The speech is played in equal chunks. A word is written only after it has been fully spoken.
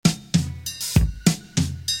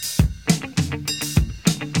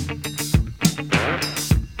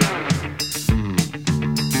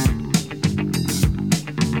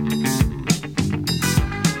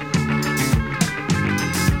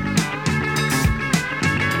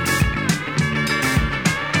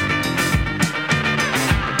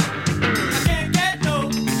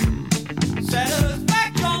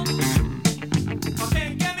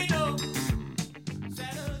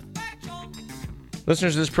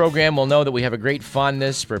Listeners of this program will know that we have a great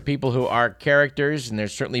fondness for people who are characters, and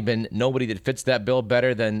there's certainly been nobody that fits that bill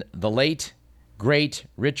better than the late, great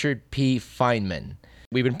Richard P. Feynman.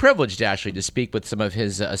 We've been privileged, actually, to speak with some of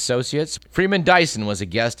his associates. Freeman Dyson was a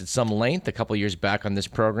guest at some length a couple years back on this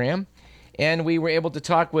program, and we were able to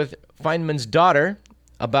talk with Feynman's daughter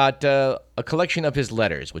about a collection of his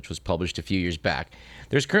letters, which was published a few years back.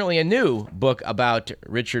 There's currently a new book about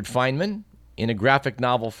Richard Feynman in a graphic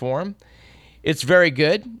novel form. It's very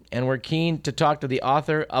good, and we're keen to talk to the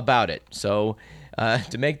author about it. So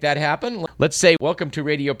to make that happen, let's say welcome to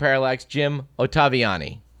Radio Parallax, Jim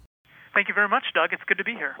Ottaviani. Thank you very much, Doug. It's good to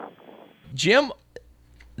be here. Jim,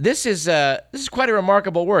 this is quite a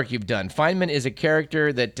remarkable work you've done. Feynman is a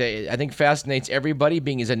character that I think fascinates everybody,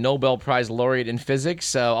 being he's a Nobel Prize laureate in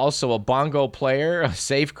physics, also a bongo player, a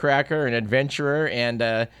safecracker, an adventurer, and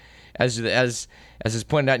as is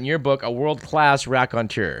pointed out in your book, a world-class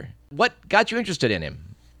raconteur. What got you interested in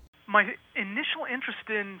him? My initial interest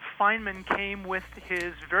in Feynman came with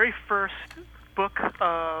his very first book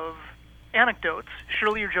of anecdotes,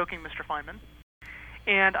 Surely You're Joking, Mr. Feynman.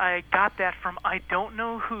 And I got that from I don't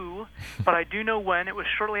know who, but I do know when. It was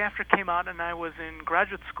shortly after it came out, and I was in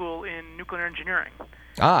graduate school in nuclear engineering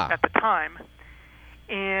at the time.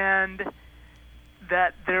 And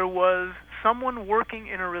that there was someone working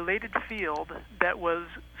in a related field that was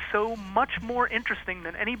so much more interesting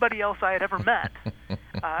than anybody else I had ever met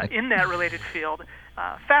in that related field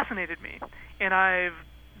fascinated me. And I've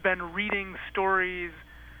been reading stories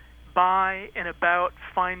by and about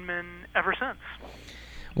Feynman ever since.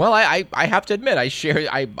 Well, I have to admit,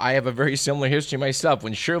 I have a very similar history myself.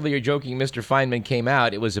 When Surely You're Joking, Mr. Feynman came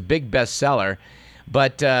out, it was a big bestseller,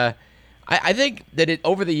 but I think that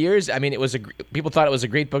over the years, I mean, people thought it was a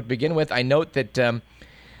great book to begin with. I note that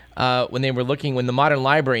when the Modern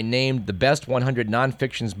Library named the best 100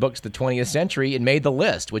 nonfiction books of the 20th century, it made the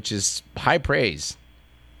list, which is high praise.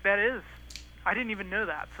 That is. I didn't even know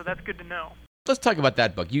that, so that's good to know. Let's talk about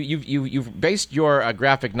that book. You've based your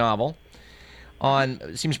graphic novel on,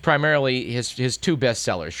 it seems primarily his two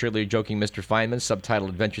bestsellers, Surely You're Joking, Mr. Feynman, subtitled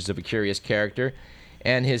Adventures of a Curious Character,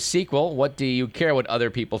 and his sequel, What Do You Care What Other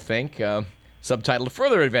People Think, subtitled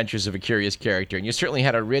Further Adventures of a Curious Character. And you certainly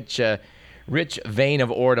had a rich vein of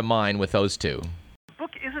ore to mine with those two. The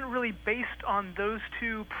book isn't really based on those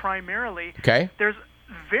two primarily. Okay. There's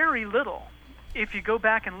very little. If you go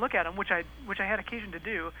back and look at them, which I had occasion to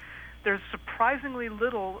do, there's surprisingly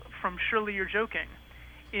little from Surely You're Joking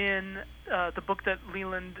in the book that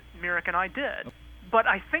Leland, Merrick, and I did. But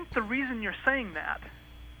I think the reason you're saying that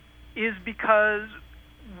is because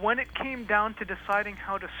when it came down to deciding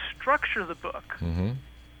how to structure the book,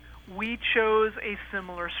 we chose a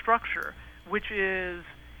similar structure, which is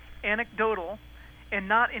anecdotal and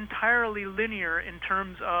not entirely linear in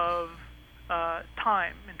terms of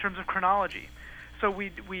time, in terms of chronology. So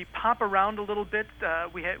we pop around a little bit.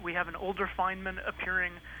 We have an older Feynman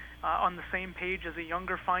appearing on the same page as a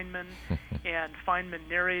younger Feynman, and Feynman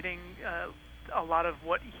narrating a lot of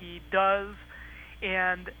what he does.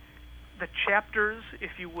 And the chapters,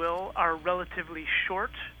 if you will, are relatively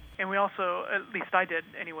short. And we also, at least I did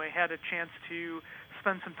anyway, had a chance to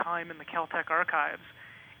spend some time in the Caltech archives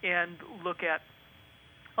and look at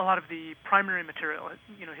a lot of the primary material,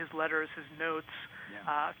 his letters, his notes.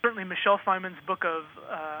 Yeah. Certainly Michel Feynman's book of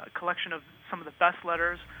collection of some of the best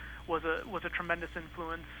letters was a tremendous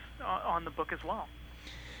influence on the book as well.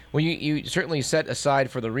 Well, you certainly set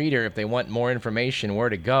aside for the reader, if they want more information, where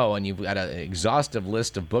to go, and you've got an exhaustive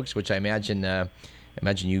list of books, which I imagine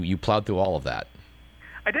you plowed through all of that.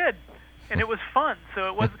 I did, and it was fun. So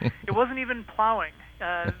it wasn't even plowing.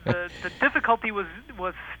 The difficulty was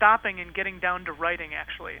stopping and getting down to writing.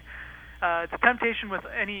 Actually, the temptation with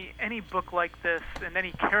any book like this and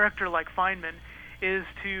any character like Feynman is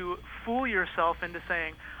to fool yourself into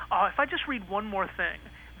saying, "Oh, if I just read one more thing,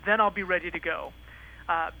 then I'll be ready to go,"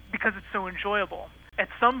 because it's so enjoyable. At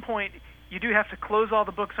some point, you do have to close all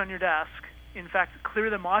the books on your desk. In fact, clear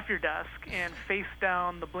them off your desk and face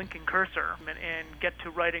down the blinking cursor and get to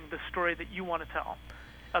writing the story that you want to tell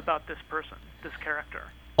about this person, this character.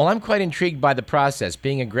 Well, I'm quite intrigued by the process.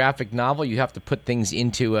 Being a graphic novel, you have to put things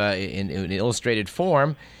into in an illustrated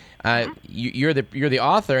form. You're the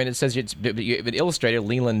author, and it says it's an illustrator,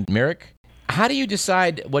 Leland Merrick. How do you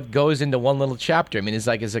decide what goes into one little chapter? I mean, is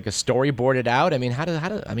like a storyboarded out? I mean, how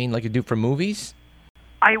like you do for movies?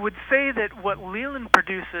 I would say that what Leland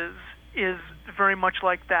produces is very much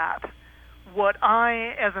like that. What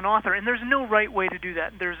I, as an author, and there's no right way to do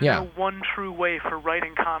that. There's no one true way for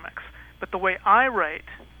writing comics. But the way I write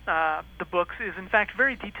the books is, in fact,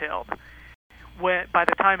 very detailed. By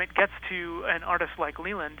the time it gets to an artist like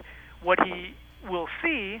Leland, what he we'll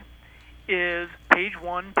see is page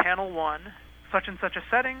 1, panel 1, such and such a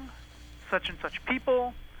setting, such and such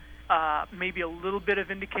people, maybe a little bit of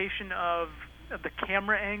indication of the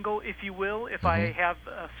camera angle, if you will, if I have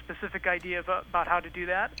a specific idea about how to do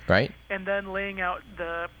that. Right. And then laying out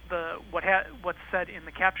what's said in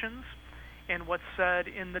the captions and what's said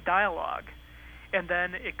in the dialogue. And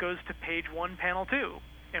then it goes to page 1, panel 2,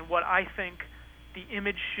 and what I think the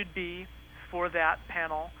image should be for that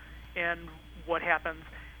panel and what happens,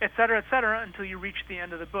 et cetera, until you reach the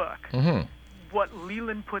end of the book. Mm-hmm. What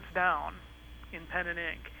Leland puts down in pen and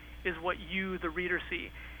ink is what you, the reader,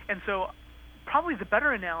 see. And so probably the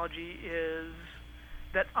better analogy is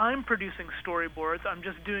that I'm producing storyboards, I'm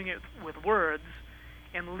just doing it with words,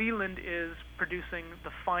 and Leland is producing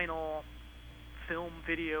the final film,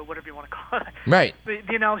 video, whatever you want to call it. Right.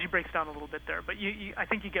 The analogy breaks down a little bit there, but I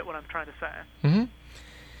think you get what I'm trying to say.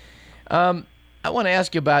 Mm-hmm. I want to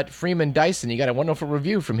ask you about Freeman Dyson. You got a wonderful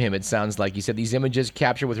review from him, it sounds like. You said these images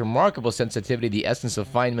capture with remarkable sensitivity the essence of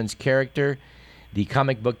Feynman's character. The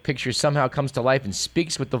comic book picture somehow comes to life and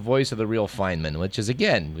speaks with the voice of the real Feynman, which is,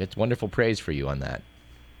 again, it's wonderful praise for you on that.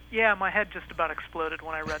 Yeah, my head just about exploded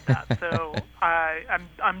when I read that. So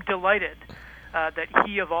I'm delighted that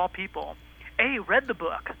he, of all people, A, read the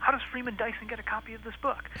book. How does Freeman Dyson get a copy of this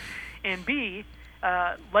book? And B,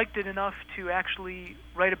 liked it enough to actually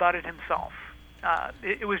write about it himself.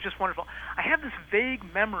 It was just wonderful. I have this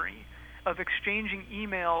vague memory of exchanging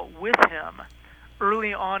email with him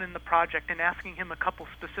early on in the project and asking him a couple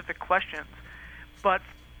specific questions, but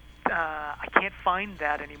I can't find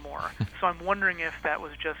that anymore. So I'm wondering if that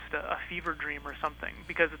was just a fever dream or something,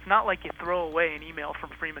 because it's not like you throw away an email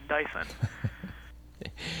from Freeman Dyson.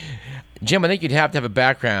 Jim, I think you'd have to have a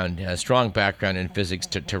background, a strong background in physics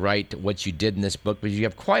to write what you did in this book, but you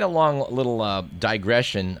have quite a long little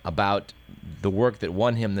digression about the work that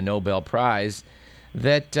won him the Nobel Prize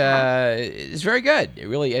that is very good. It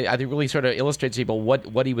really, I think, really sort of illustrates to people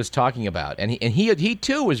what he was talking about, and he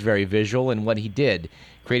too was very visual in what he did,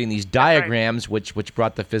 creating these diagrams which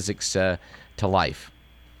brought the physics to life.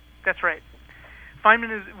 That's right.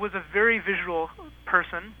 Feynman was a very visual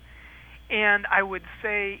person, and I would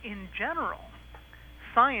say in general,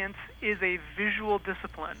 science is a visual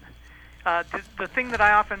discipline. The thing that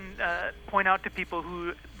I often point out to people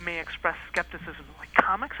who may express skepticism, like,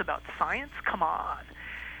 comics about science? Come on.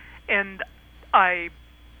 And I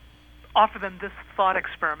offer them this thought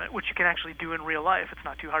experiment, which you can actually do in real life. It's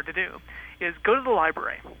not too hard to do, is go to the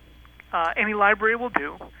library. Any library will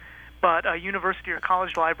do, but a university or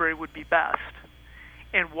college library would be best.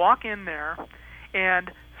 And walk in there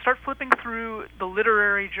and start flipping through the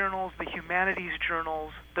literary journals, the humanities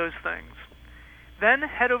journals, those things. Then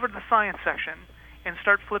head over to the science section and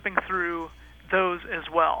start flipping through those as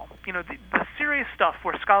well. You know, the serious stuff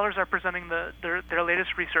where scholars are presenting their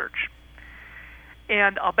latest research.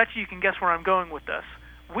 And I'll bet you can guess where I'm going with this.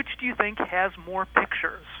 Which do you think has more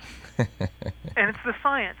pictures? And it's the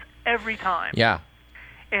science every time. Yeah.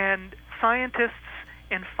 And scientists,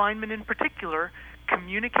 and Feynman in particular,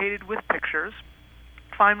 communicated with pictures.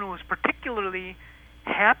 Feynman was particularly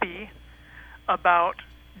happy about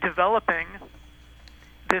developing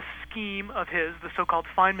this scheme of his, the so-called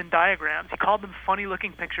Feynman diagrams. He called them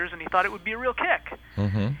funny-looking pictures, and he thought it would be a real kick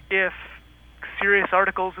if serious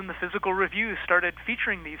articles in the Physical Review started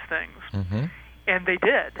featuring these things. And they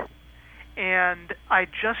did. And I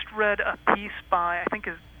just read a piece by, I think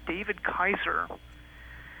is David Kaiser,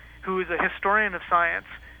 who is a historian of science,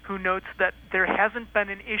 who notes that there hasn't been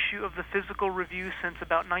an issue of the Physical Review since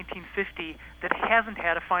about 1950 that hasn't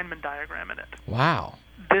had a Feynman diagram in it. Wow.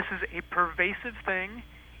 This is a pervasive thing.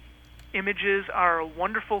 Images are a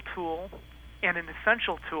wonderful tool and an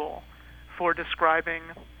essential tool for describing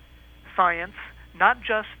science, not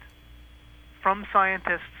just from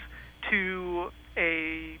scientists to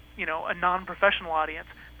a non-professional audience,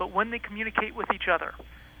 but when they communicate with each other,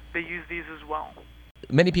 they use these as well.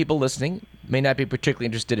 Many people listening may not be particularly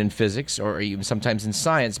interested in physics or even sometimes in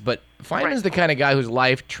science, but Feynman's the kind of guy whose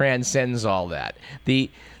life transcends all that. The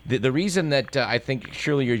reason that I think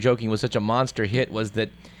Surely You're Joking was such a monster hit was that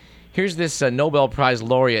here's this Nobel Prize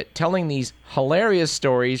laureate telling these hilarious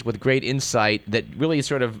stories with great insight that really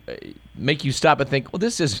sort of make you stop and think, well,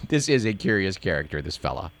 this is a curious character, this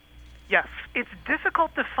fella. Yes. It's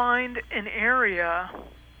difficult to find an area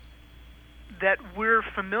that we're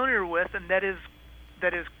familiar with and that is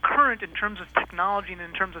current in terms of technology and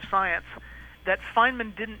in terms of science that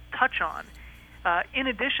Feynman didn't touch on. In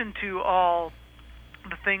addition to all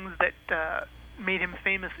the things that made him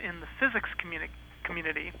famous in the physics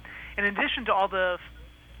community, in addition to all the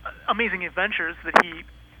amazing adventures that he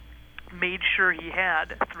made sure he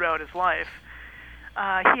had throughout his life,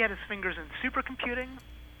 He had his fingers in supercomputing,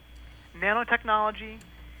 nanotechnology.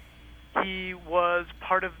 He was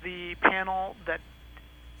part of the panel that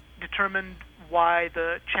determined why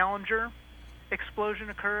the Challenger explosion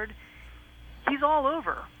occurred. He's all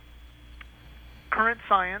over current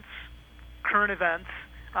science, current events,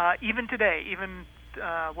 even today, even,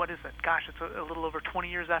 what is it? Gosh, it's a little over 20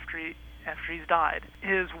 years after he's died.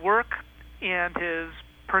 His work and his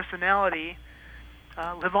personality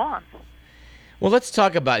live on. Well, let's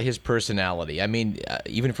talk about his personality. I mean,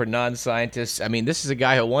 even for non-scientists, I mean, this is a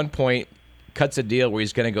guy who at one point cuts a deal where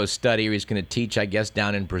he's going to go study or he's going to teach, I guess,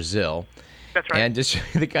 down in Brazil. That's right. And just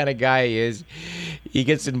the kind of guy he is, he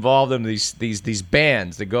gets involved in these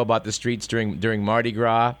bands that go about the streets during Mardi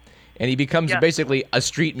Gras, and he becomes basically a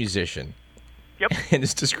street musician. Yep. And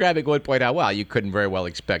it's describing at one point how, well, you couldn't very well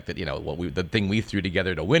expect that, the thing we threw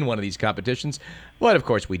together to win one of these competitions, but of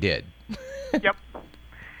course we did. Yep.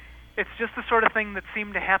 It's just the sort of thing that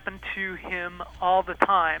seemed to happen to him all the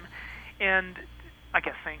time. And I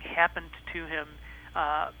guess saying happened to him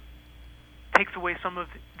takes away some of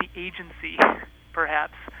the agency,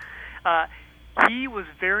 perhaps. He was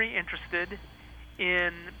very interested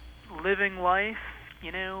in living life,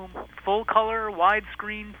 full color,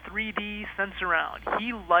 widescreen, 3D, sense around.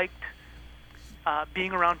 He liked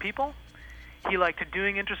being around people. He liked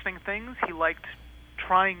doing interesting things. He liked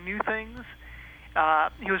trying new things.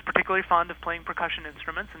 He was particularly fond of playing percussion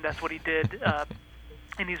instruments, and that's what he did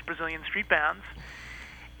in these Brazilian street bands.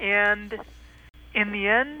 And in the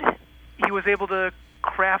end, he was able to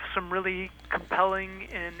craft some really compelling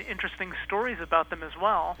and interesting stories about them as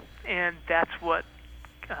well, and that's what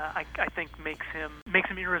I think makes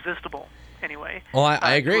him irresistible. Anyway, well,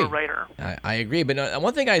 I agree. To a writer. I agree, but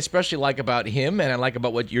one thing I especially like about him, and I like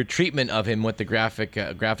about what your treatment of him with the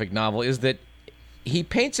graphic novel, is that he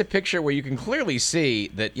paints a picture where you can clearly see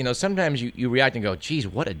that, sometimes you react and go, geez,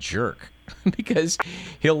 what a jerk. Because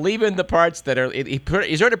he'll leave in the parts that are,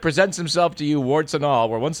 he sort of presents himself to you, warts and all,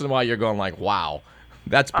 where once in a while you're going like, wow,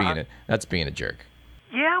 that's being a jerk.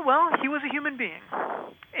 Yeah, well, he was a human being.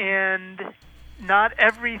 And not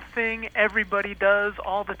everything everybody does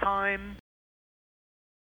all the time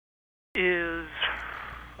is,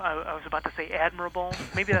 I was about to say admirable.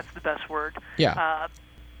 Maybe that's the best word. Yeah.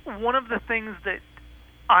 One of the things that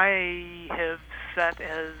I have set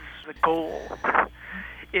as a goal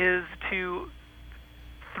is to,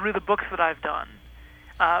 through the books that I've done,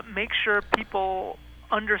 make sure people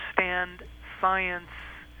understand science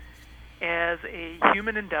as a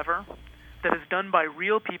human endeavor that is done by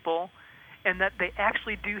real people, and that they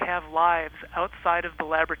actually do have lives outside of the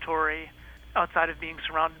laboratory, outside of being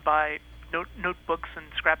surrounded by notebooks and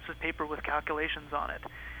scraps of paper with calculations on it.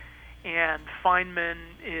 And Feynman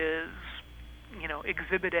is,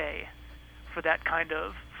 Exhibit A for that kind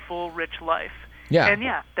of full, rich life. Yeah. And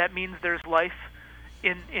that means there's life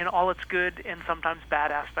in all its good and sometimes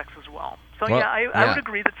bad aspects as well. So I would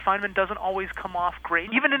agree that Feynman doesn't always come off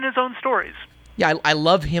great, even in his own stories. Yeah, I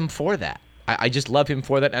love him for that. I just love him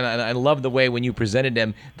for that, and I love the way when you presented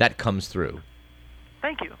him, that comes through.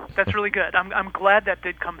 Thank you. That's really good. I'm glad that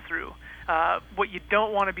did come through. What you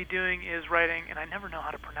don't want to be doing is writing, and I never know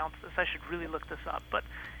how to pronounce this. I should really look this up. But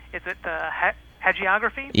is it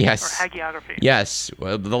hagiography? Yes. Or hagiography? Yes.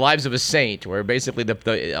 Well, the lives of a saint, where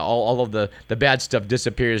basically all of the bad stuff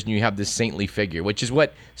disappears and you have this saintly figure, which is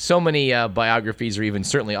what so many biographies or even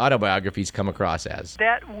certainly autobiographies come across as.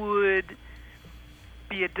 That would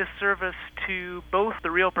be a disservice to both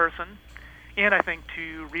the real person and I think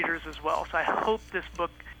to readers as well. So I hope this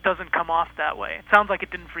book doesn't come off that way. It sounds like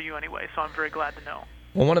it didn't for you anyway, so I'm very glad to know.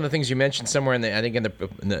 Well, one of the things you mentioned somewhere in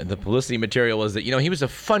the publicity material was that, he was a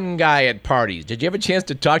fun guy at parties. Did you have a chance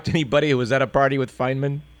to talk to anybody who was at a party with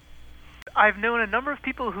Feynman? I've known a number of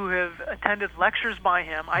people who have attended lectures by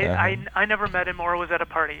him. I never met him or was at a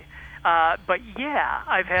party. But yeah,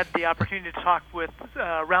 I've had the opportunity to talk with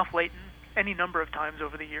Ralph Layton any number of times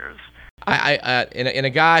over the years. In a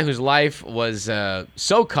guy whose life was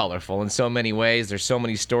so colorful in so many ways, there's so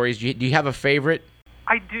many stories. Do you have a favorite?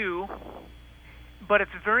 I do, but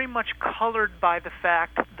it's very much colored by the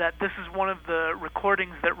fact that this is one of the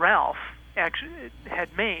recordings that Ralph actually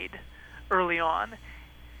had made early on.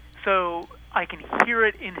 So I can hear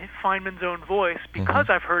it in Feynman's own voice because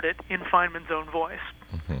I've heard it in Feynman's own voice.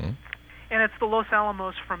 Mm-hmm. And it's the Los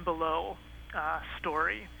Alamos from Below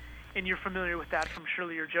story. And you're familiar with that from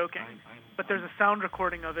Surely You're Joking. But there's a sound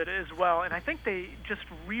recording of it as well. And I think they just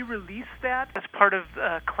re-released that as part of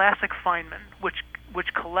Classic Feynman,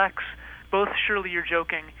 which collects both Surely You're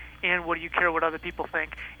Joking and What Do You Care What Other People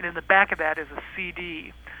Think. And in the back of that is a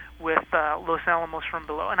CD with Los Alamos from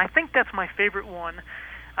Below. And I think that's my favorite one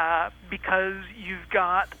because you've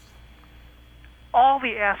got all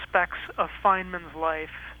the aspects of Feynman's life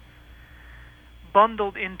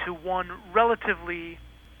bundled into one relatively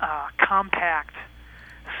compact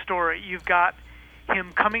story. You've got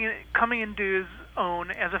him coming into his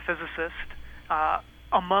own as a physicist,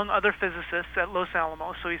 among other physicists at Los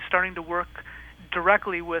Alamos. So he's starting to work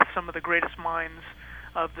directly with some of the greatest minds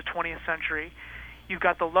of the 20th century. You've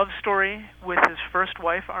got the love story with his first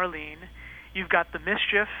wife, Arlene. You've got the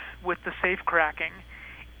mischief with the safe cracking,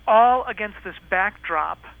 all against this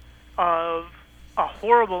backdrop of a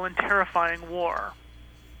horrible and terrifying war.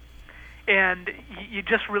 And you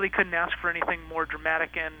just really couldn't ask for anything more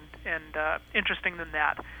dramatic and interesting than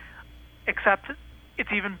that. Except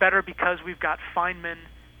it's even better because we've got Feynman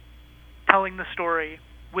telling the story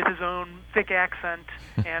with his own thick accent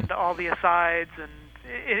and all the asides, and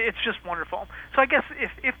it's just wonderful. So I guess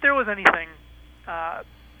if there was anything,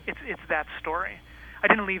 it's that story. I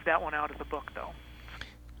didn't leave that one out of the book, though.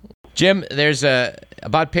 Jim, there's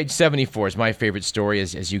about page 74 is my favorite story,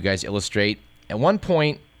 as you guys illustrate. At one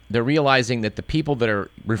point, they're realizing that the people that are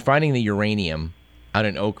refining the uranium out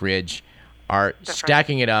in Oak Ridge are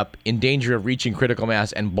stacking it up, in danger of reaching critical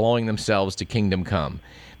mass and blowing themselves to kingdom come.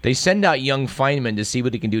 They send out young Feynman to see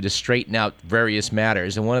what he can do to straighten out various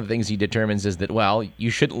matters, and one of the things he determines is that, well, you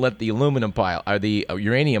shouldn't let the uranium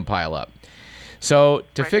pile up. So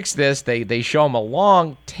to fix this, they show him a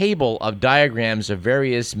long table of diagrams of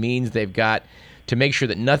various means they've got to make sure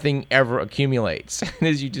that nothing ever accumulates. And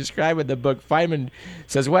as you describe in the book, Feynman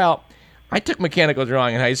says, well, I took mechanical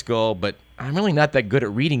drawing in high school, but I'm really not that good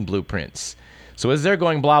at reading blueprints. So as they're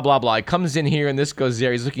going blah, blah, blah, he comes in here and this goes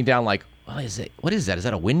there. He's looking down like, what is that? Is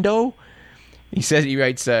that a window? He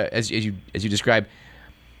writes, as you describe,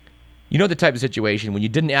 you know the type of situation when you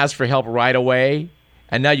didn't ask for help right away,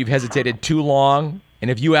 and now you've hesitated too long, and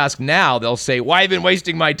if you ask now, they'll say, why have you been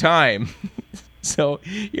wasting my time? So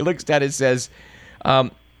he looks at it and says,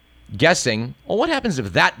 guessing, well, what happens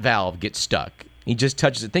if that valve gets stuck? He just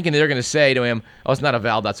touches it, thinking they're going to say to him, oh, it's not a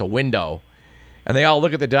valve, that's a window. And they all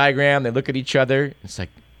look at the diagram, they look at each other, it's like,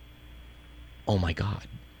 oh my God.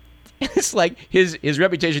 It's like his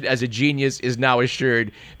reputation as a genius is now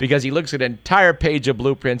assured because he looks at an entire page of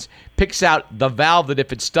blueprints, picks out the valve that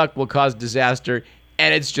if it's stuck will cause disaster,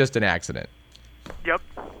 and it's just an accident. Yep.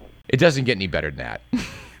 It doesn't get any better than that.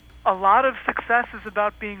 A lot of success is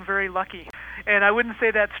about being very lucky. And I wouldn't say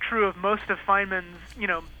that's true of most of Feynman's,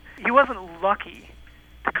 he wasn't lucky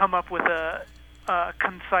to come up with a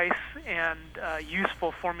concise and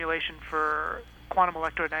useful formulation for quantum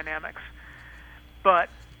electrodynamics. But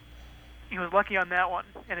he was lucky on that one,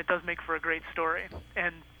 and it does make for a great story.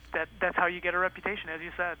 And that's how you get a reputation, as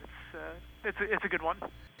you said. It's a good one.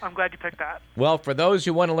 I'm glad you picked that. Well, for those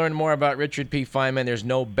who want to learn more about Richard P. Feynman, there's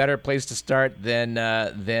no better place to start than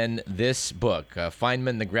this book,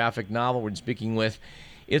 Feynman, the graphic novel. We're speaking with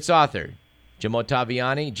its author, Jim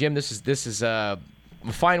Ottaviani. Jim, this is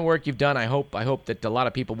fine work you've done. I hope that a lot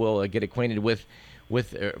of people will get acquainted with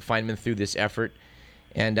Feynman through this effort.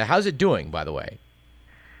 And how's it doing, by the way?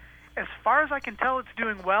 As far as I can tell, it's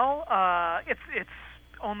doing well. It's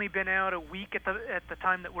only been out a week at the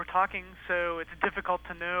time that we're talking, so it's difficult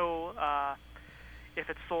to know if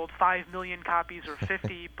it's sold 5 million copies or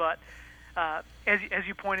 50. But as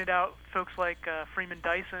you pointed out, folks like Freeman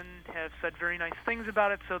Dyson have said very nice things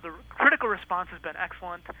about it. So the critical response has been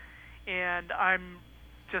excellent, and I'm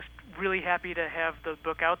just really happy to have the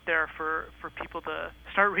book out there for people to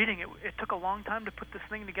start reading it. It took a long time to put this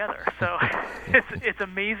thing together, so it's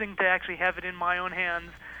amazing to actually have it in my own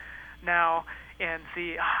hands now and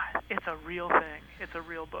see it's a real thing. It's a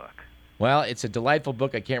real book. Well, it's a delightful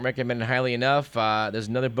book. I can't recommend it highly enough. There's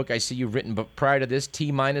another book I see you've written prior to this,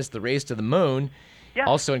 T-minus The Race to the Moon,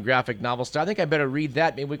 also in graphic novel style. I think I better read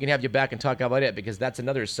that. Maybe we can have you back and talk about it, because that's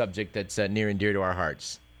another subject that's near and dear to our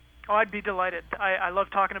hearts. Oh, I'd be delighted. I love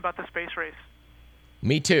talking about the space race.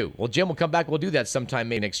 Me too. Well, Jim, we'll come back. We'll do that sometime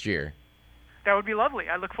maybe next year. That would be lovely.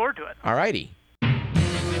 I look forward to it. All righty.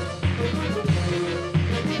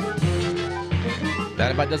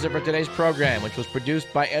 That about does it for today's program, which was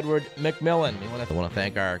produced by Edward McMillan. I want to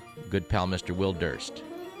thank our good pal, Mr. Will Durst.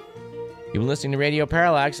 You've been listening to Radio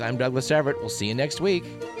Parallax. I'm Douglas Everett. We'll see you next week.